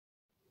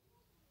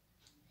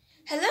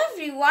Hello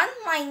everyone,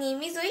 my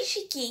name is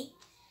Oishiki.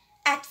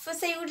 At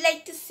first I would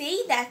like to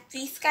say that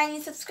please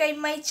kindly subscribe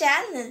my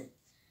channel.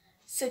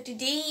 So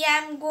today I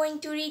am going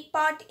to read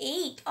part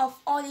 8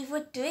 of Oliver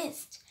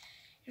Twist,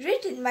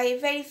 written by a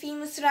very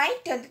famous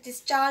writer, that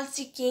is Charles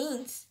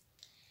Dickens.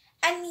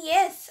 And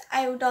yes,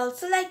 I would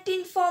also like to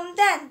inform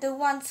that the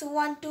ones who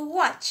want to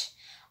watch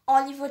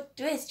Oliver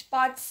Twist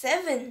part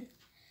 7,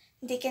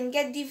 they can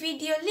get the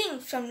video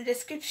link from the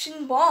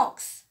description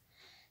box.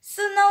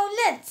 So now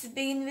let's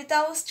begin with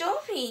our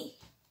story.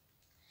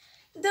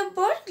 The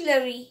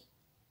burglary.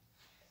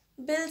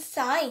 Bill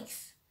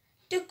Sikes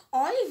took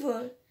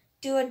Oliver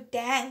to a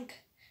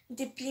dank,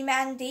 deeply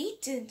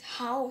mandated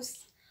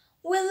house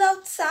well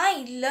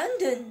outside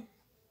London.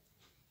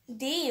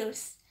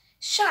 There's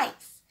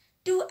Sikes'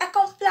 two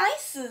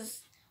accomplices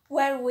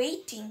were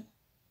waiting.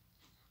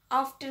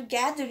 After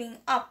gathering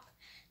up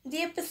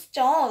their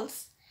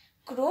pistols,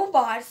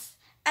 crowbars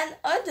and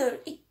other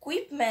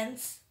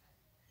equipments,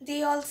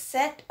 they all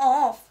set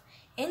off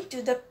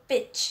into the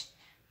pitch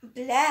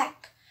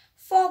black,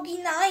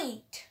 foggy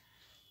night.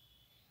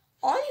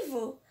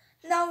 Oliver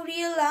now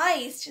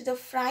realized the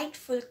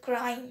frightful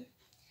crime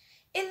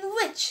in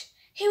which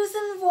he was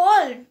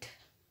involved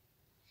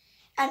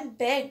and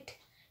begged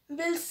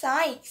Bill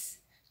Sikes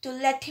to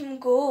let him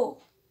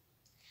go.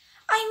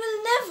 "I will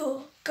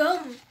never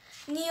come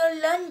near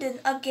London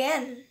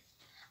again,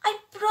 I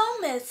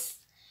promise,"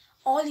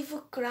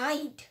 Oliver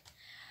cried.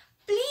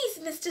 "Please,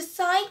 Mr.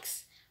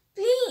 Sikes,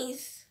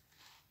 please."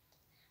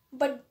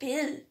 But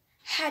Bill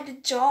had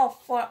a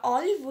job for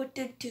Oliver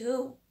to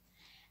do,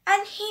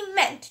 and he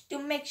meant to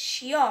make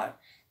sure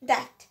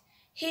that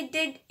he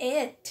did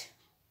it.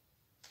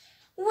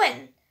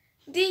 When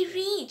they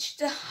reached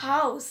the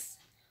house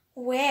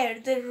where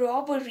the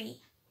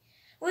robbery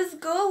was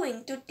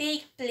going to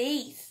take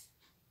place,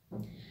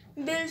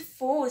 Bill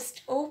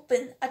forced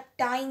open a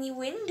tiny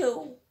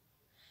window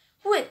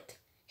with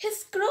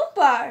his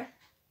crowbar.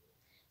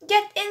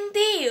 "Get in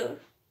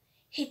there,"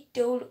 he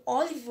told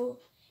Oliver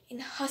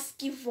in a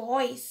husky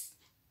voice.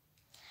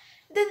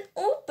 "Then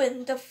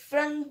open the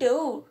front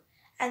door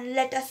and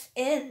let us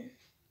in.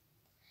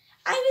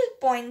 I will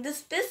point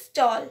this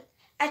pistol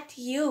at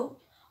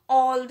you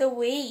all the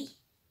way.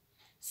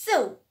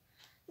 So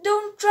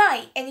don't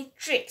try any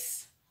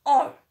tricks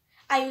or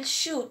I will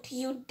shoot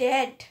you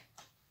dead."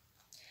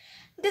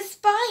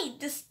 Despite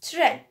this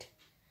threat,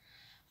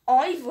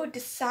 Oliver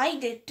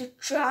decided to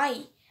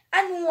try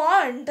and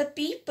warn the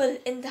people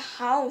in the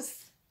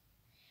house.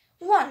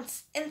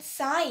 Once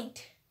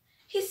inside,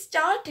 he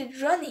started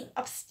running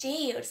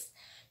upstairs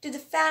to the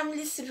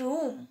family's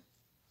room.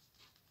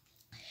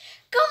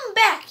 "Come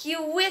back, you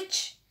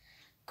witch!"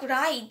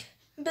 cried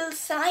Bill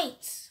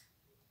Sikes.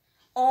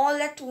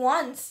 All at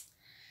once,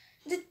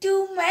 the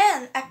two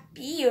men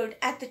appeared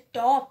at the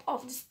top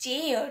of the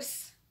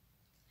stairs.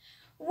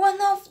 One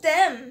of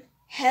them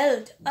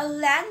held a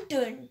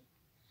lantern,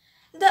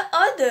 the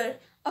other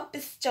a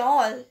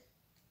pistol.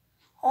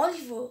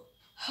 Oliver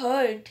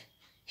heard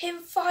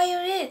him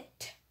fire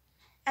it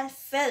and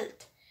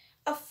felt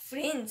a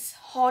friend's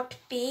hot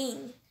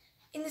pain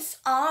in his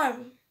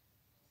arm.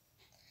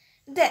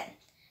 Then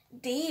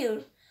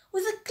there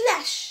was a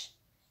clash,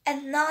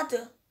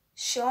 another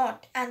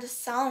shot and the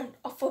sound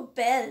of a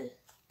bell.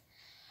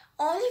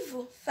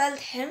 Oliver felt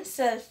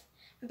himself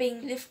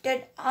being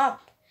lifted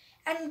up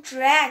and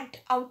dragged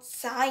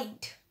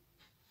outside.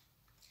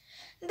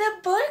 The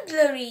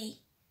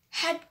burglary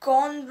had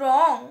gone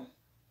wrong.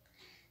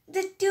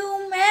 The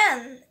two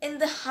men in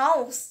the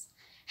house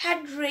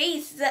had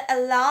raised the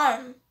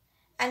alarm,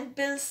 and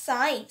Bill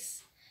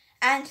Sikes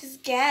and his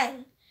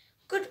gang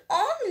could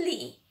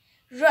only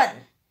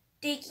run,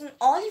 taking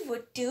Oliver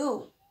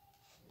too.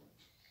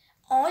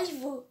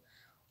 Oliver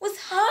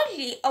was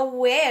hardly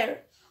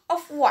aware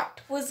of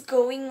what was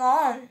going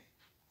on.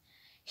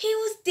 He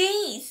was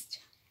dazed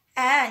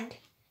and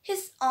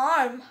his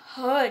arm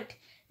hurt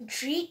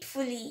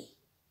dreadfully.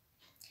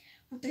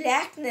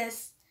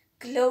 Blackness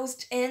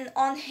closed in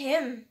on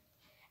him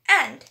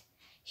and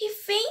he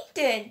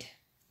fainted.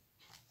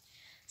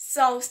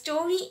 So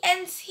story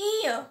ends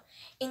here.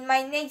 In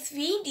my next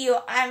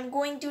video I am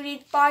going to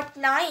read part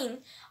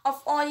 9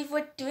 of Oliver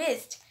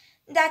Twist,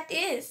 that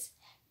is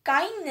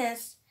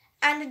Kindness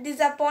and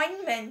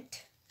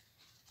Disappointment.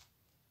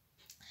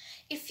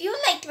 If you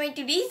liked my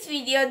today's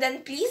video,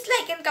 then please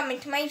like and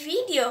comment my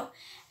video,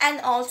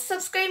 and also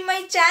subscribe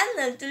my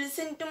channel to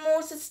listen to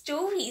more such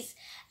stories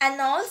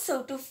and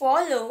also to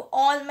follow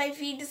all my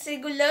videos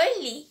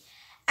regularly.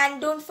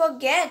 And don't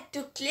forget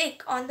to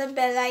click on the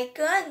bell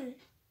icon.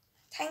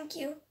 Thank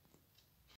you.